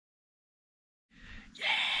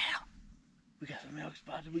We got some elk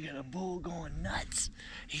spotted. We got a bull going nuts.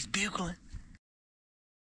 He's bugling.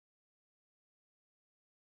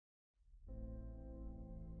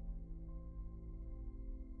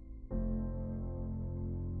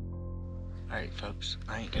 Alright folks,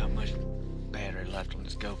 I ain't got much battery left on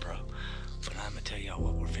this GoPro, but I'm gonna tell y'all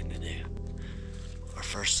what we're finna do. Our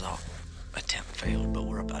first attempt failed, but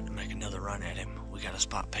we're about to make another run at him. We got a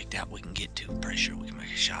spot picked out we can get to. Pretty sure we can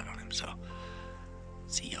make a shot on him, so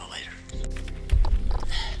see y'all later.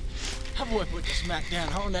 That boy put the smack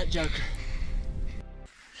down on that joker.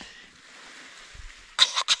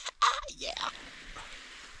 Yeah.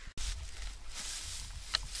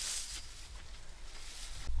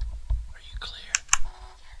 Are you clear?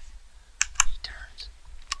 He turns.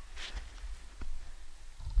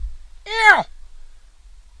 Ew!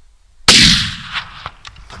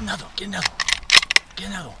 Put another one, get another one. Get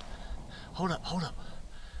another one. Hold up, hold up.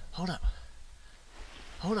 Hold up.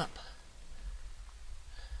 Hold up.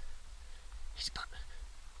 He's about to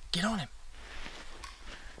get on him.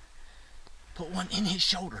 Put one in his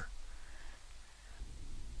shoulder.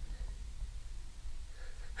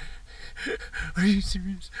 Are you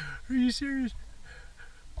serious? Are you serious?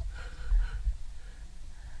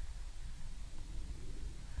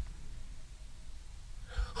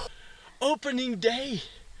 Opening day.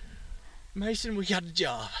 Mason, we got a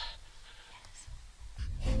job.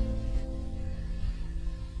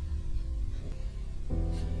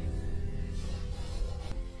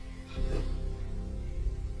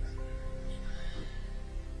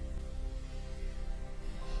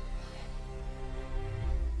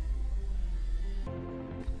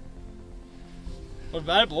 What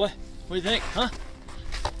about it, boy? What do you think, huh?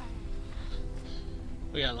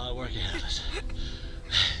 We got a lot of work ahead of us.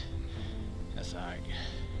 That's alright.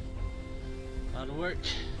 A lot of work.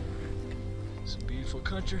 Some beautiful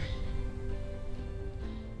country.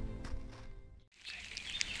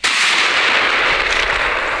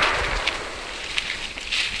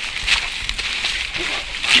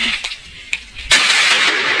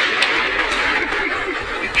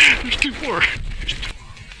 There's two more.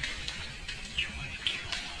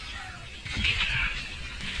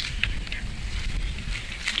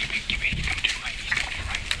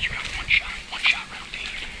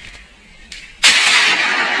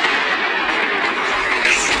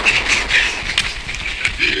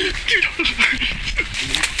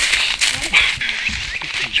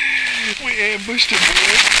 We ambushed him,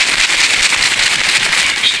 boy.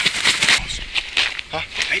 Huh?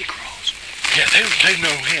 Beta crawls. Yeah, they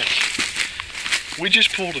know him. We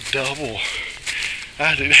just pulled a double.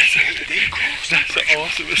 I think that's the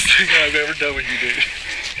awesomest thing I've ever done with you, dude.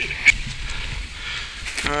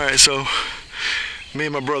 Alright, so me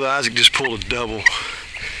and my brother Isaac just pulled a double.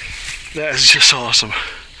 That is just awesome.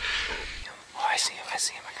 Oh, I see him, I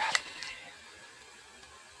got him.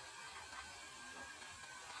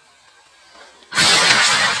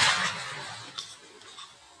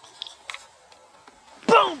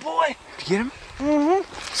 Boom, boy! Did you get him? Mm-hmm.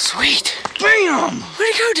 Sweet. Bam!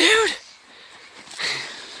 Where'd he go, dude?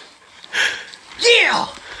 Yeah!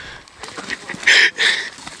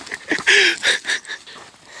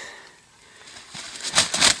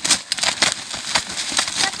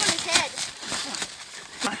 That's on his head.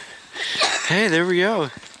 Hey, there we go.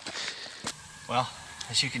 Well,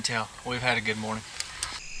 as you can tell, we've had a good morning.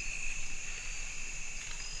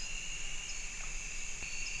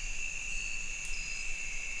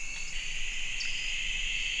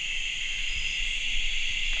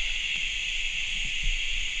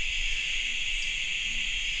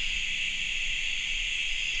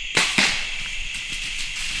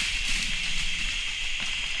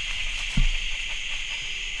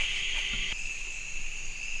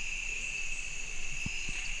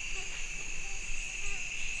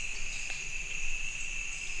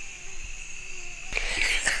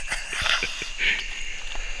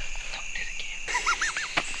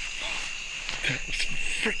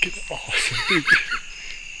 Freaking awesome, dude.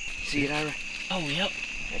 See it, Ira? Oh, yep.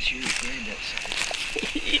 That's your granddad's side.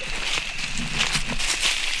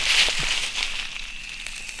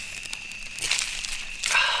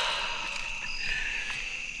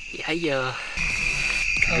 Yeah.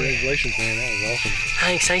 Congratulations, man. That was awesome.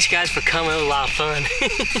 Thanks guys for coming. It was a lot of fun.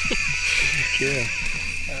 Yeah.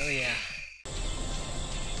 Oh, yeah.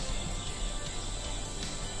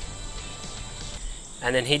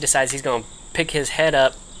 And then he decides he's going to pick his head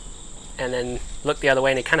up and then look the other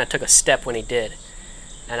way, and he kind of took a step when he did.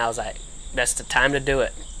 And I was like, that's the time to do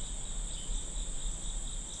it.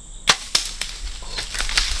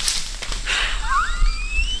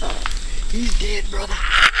 He's dead, brother.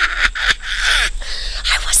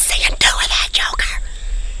 I was seeing two of that joker.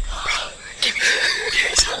 Bro, give me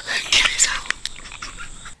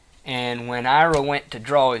when Ira went to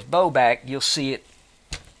draw his bow back, you'll see it,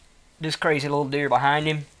 this crazy little deer behind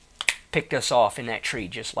him picked us off in that tree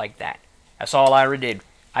just like that. That's all Ira did.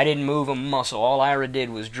 I didn't move a muscle. All Ira did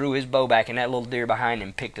was drew his bow back, and that little deer behind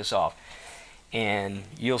him picked us off. And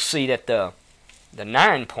you'll see that the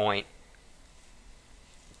 9-point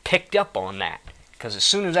picked up on that, because as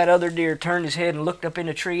soon as that other deer turned his head and looked up in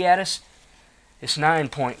the tree at us, this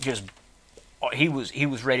 9-point just, he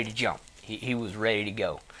was ready to jump. He was ready to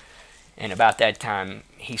go. And about that time,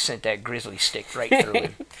 he sent that grizzly stick right through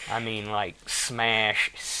him. I mean, like,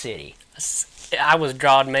 smash city. I was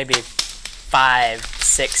drawing maybe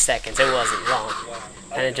 5-6 seconds. It wasn't long.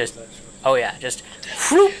 And it just, oh yeah, just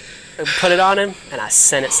whoop, put it on him, and I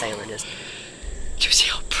sent it sailing. Just. Did you see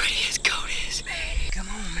how pretty his coat is? Man, come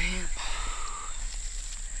on, man.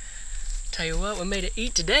 Tell you what, we made it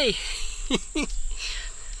eat today.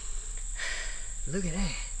 Look at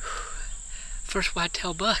that. First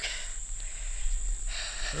whitetail buck.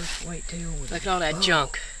 First whitetail with Look at all that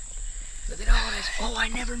junk. Look at all this. Oh, I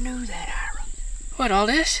never knew that, Ira. What, all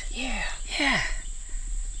this? Yeah. Yeah.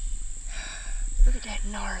 Look at that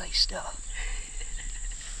gnarly stuff.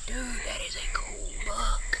 Dude, that is a cool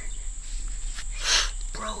buck.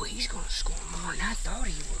 Bro, he's gonna score more than I thought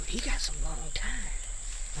he would. He got some long time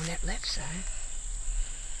on that left side.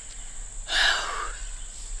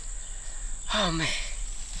 Oh, man.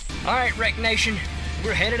 All right, Rekt Nation,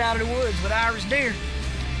 we're headed out of the woods with Ira's deer.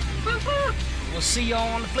 We'll see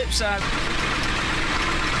y'all on the flip side.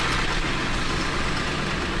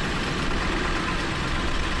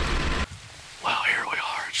 Well, here we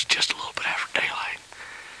are. It's just a little bit after daylight.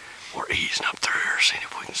 We're easing up through here, seeing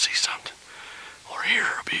if we can see something, or hear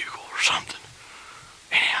a bugle or something.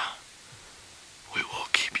 Anyhow, we will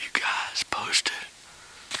keep you guys posted.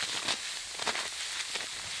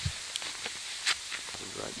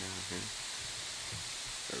 Right down here.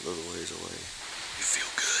 They're a little ways away. You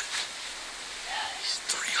feel good? Yeah, he's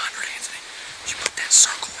 300, Anthony. You put that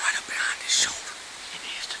circle right up behind his shoulder. He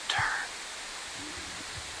needs to turn.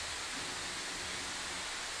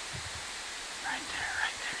 Right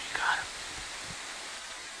there, you got him.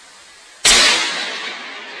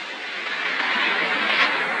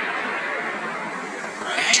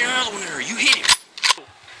 Right, another one there, you hit him.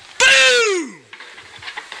 Boom!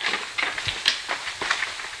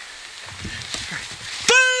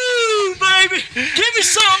 Baby, give me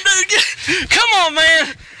some, dude. Come on,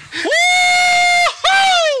 man.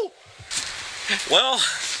 Woo-hoo! Well,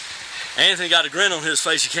 Anthony got a grin on his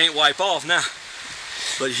face he can't wipe off now,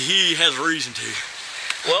 but he has a reason to.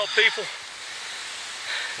 Well, people,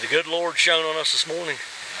 the good Lord shone on us this morning,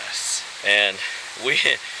 and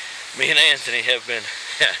me and Anthony have been,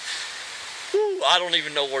 I don't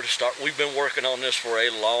even know where to start. We've been working on this for a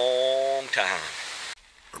long time.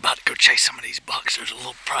 We're about to go chase some of these bucks. There's a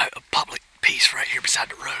little public piece right here beside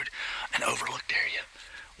the road, an overlooked area.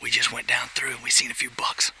 We just went down through and we seen a few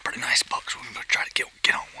bucks, pretty nice bucks. We're gonna try to get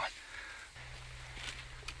on one.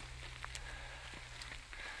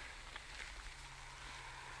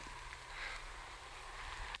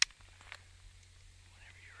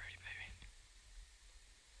 Whenever you're ready, baby.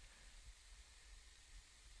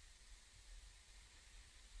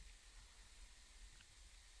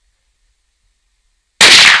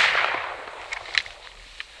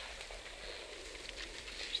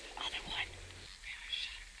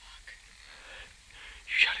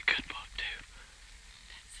 You shot a good buck, too.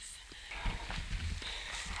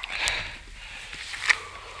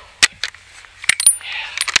 Yeah.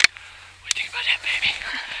 What do you think about that, baby?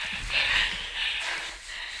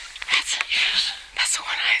 That's the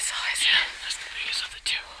one I saw, isn't it? That's the biggest of the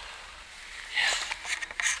two. Yeah.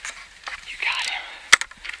 You got him.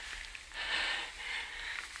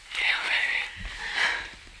 Yeah, baby.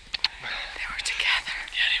 They were together.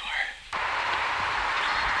 Yeah, they were.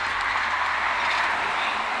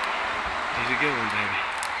 He's a good one, baby.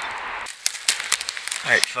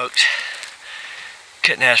 Alright, folks.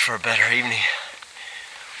 Couldn't ask for a better evening.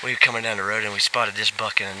 We were coming down the road and we spotted this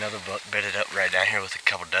buck and another buck bedded up right down here with a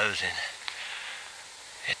couple does in.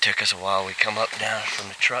 It took us a while. We come up down from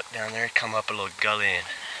the truck down there, come up a little gully, and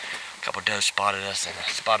a couple does spotted us, and I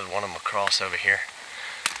spotted one of them across over here.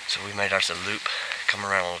 So we made us a loop, come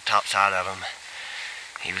around on the top side of him.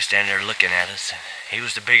 He was standing there looking at us, and he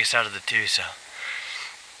was the biggest out of the two, so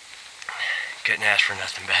couldn't ask for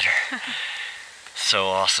nothing better. So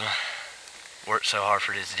awesome. Worked so hard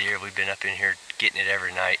for this deer. We've been up in here getting it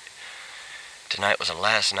every night. Tonight was the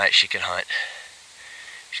last night she could hunt.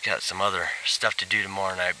 She's got some other stuff to do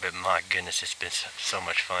tomorrow night, but my goodness, it's been so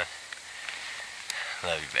much fun.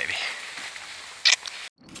 Love you, baby.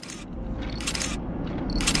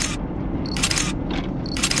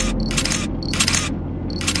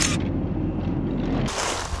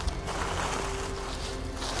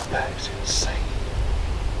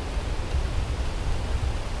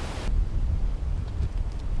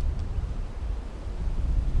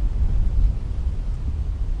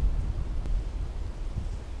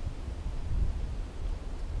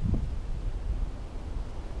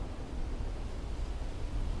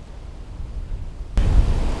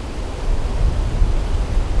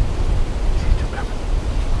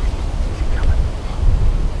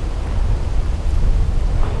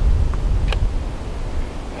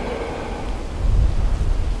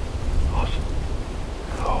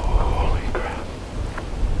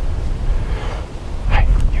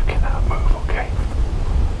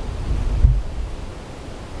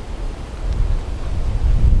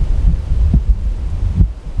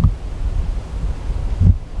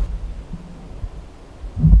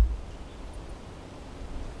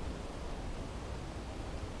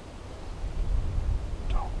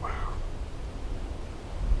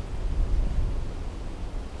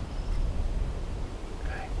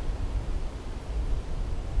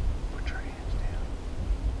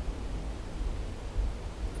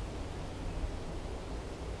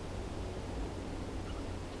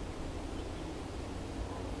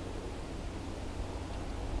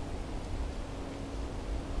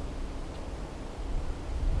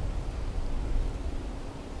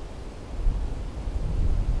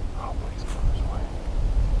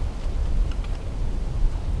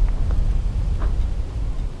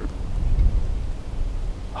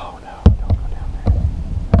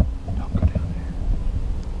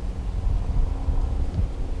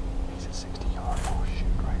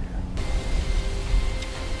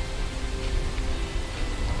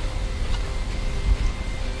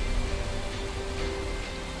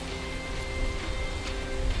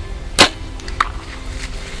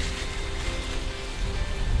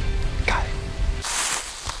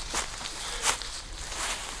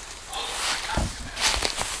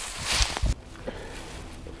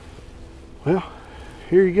 Well,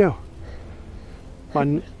 here you go.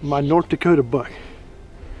 My North Dakota buck.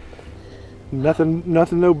 Nothing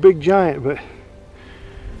no big giant, but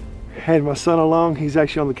had my son along. He's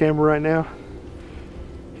actually on the camera right now.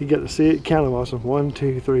 He got to see it. Count them awesome. 1,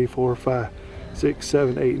 2, 3, 4, 5, 6,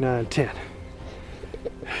 7, 8, 9, 10.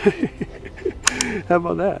 How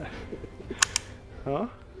about that? Huh?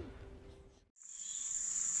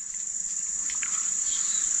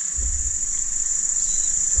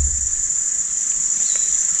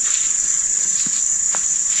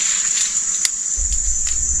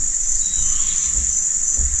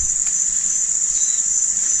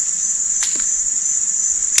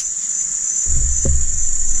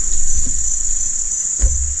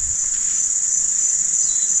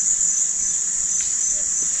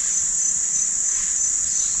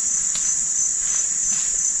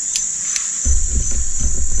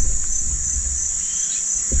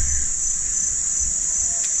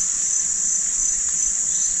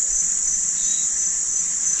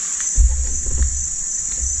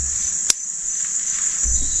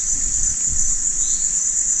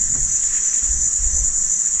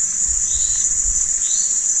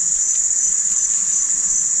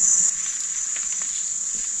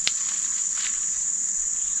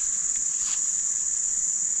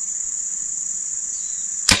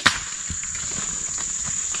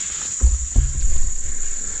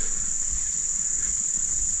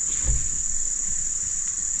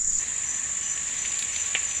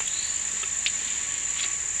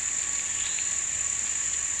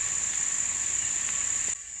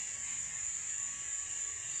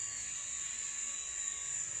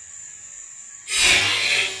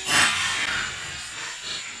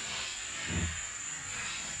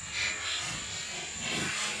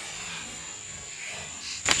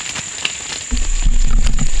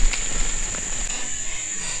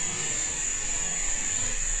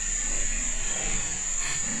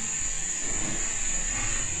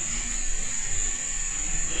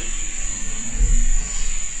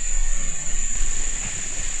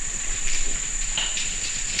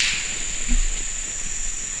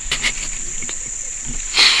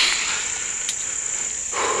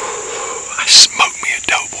 Smoke me a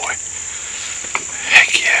doughboy.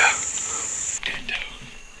 Heck yeah. Dead dough.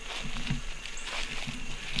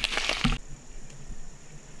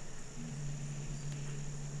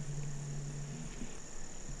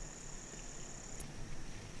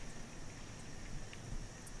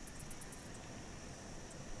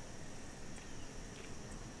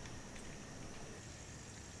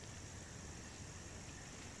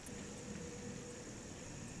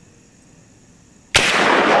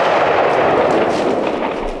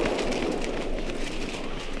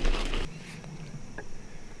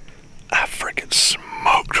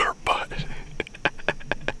 Smoked her butt.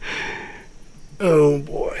 Oh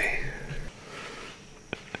boy.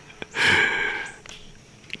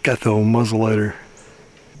 Got the old muzzleloader.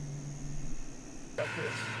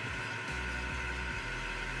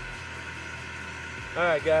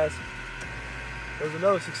 Alright guys, it was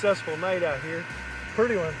another successful night out here.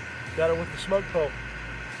 Pretty one, got it with the smoke pole.